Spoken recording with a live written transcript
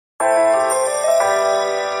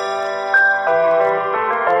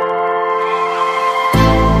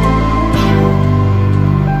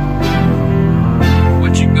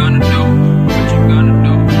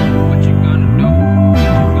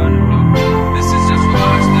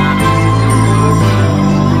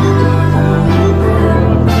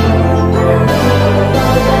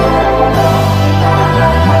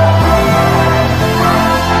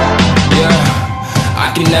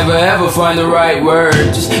find the right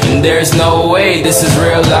words, and there's no way this is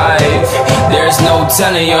real life. There's no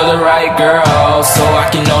telling you're the right girl, so I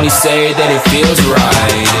can only say that it feels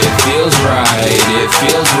right. It feels right, it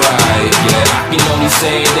feels right. Yeah, I can only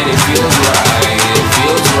say that it feels right. It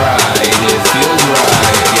feels right, it feels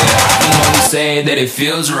right. Yeah, I can only say that it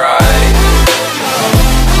feels right.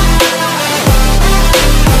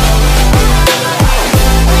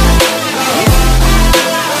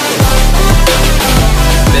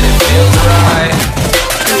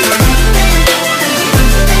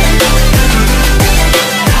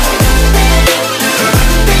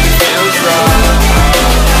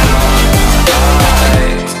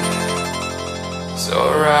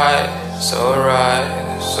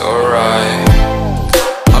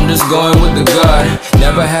 I'm just going with the gut,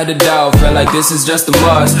 never had a doubt, felt like this is just a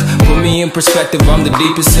must. Put me in perspective, I'm the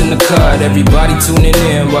deepest in the cut. Everybody tuning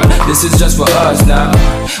in, but this is just for us now.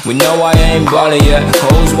 We know I ain't ballin' yet,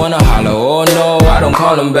 hoes wanna holler, oh no, I don't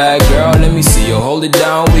call them back. Girl, let me see you hold it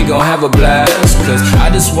down, we gon' have a blast. Cause I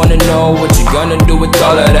just wanna know what you gonna do with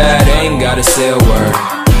all of that. Ain't gotta say a word,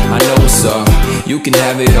 I know what's up, you can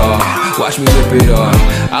have it all. Watch me rip it off,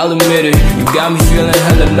 I'll admit it, you got me feeling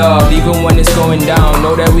hella loved. Even when it's going down,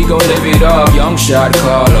 know that we gon' live it up. Young shot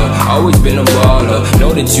caller, always been a baller.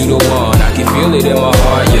 Know that you the one, I can feel it in my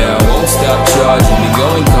heart. Yeah, I won't stop charging me, go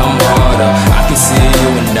and come harder. I can see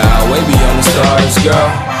you and I, way beyond the stars,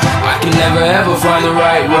 girl. I can never ever find the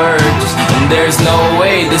right words, and there's no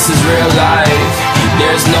way this is real life.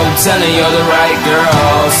 There's no telling you're the right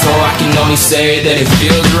girl, so I can only say that it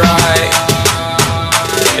feels right.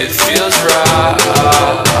 It feels right.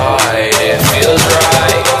 It feels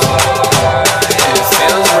right. It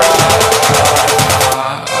feels right.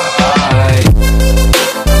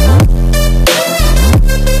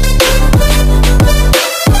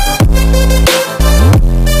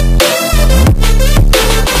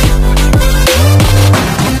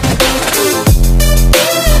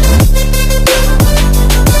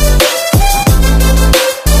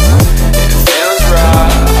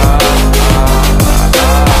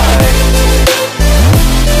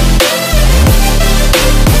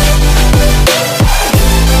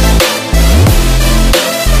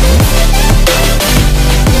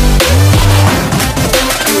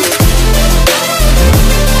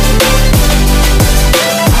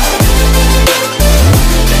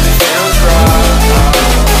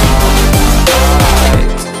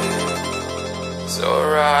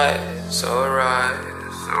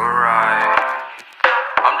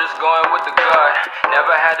 I'm just going with the gut,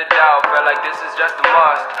 never had a doubt, felt like this is just a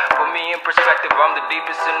must. Put me in perspective, I'm the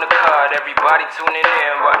deepest in the cut. Everybody tuning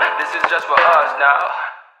in, but this is just for us now.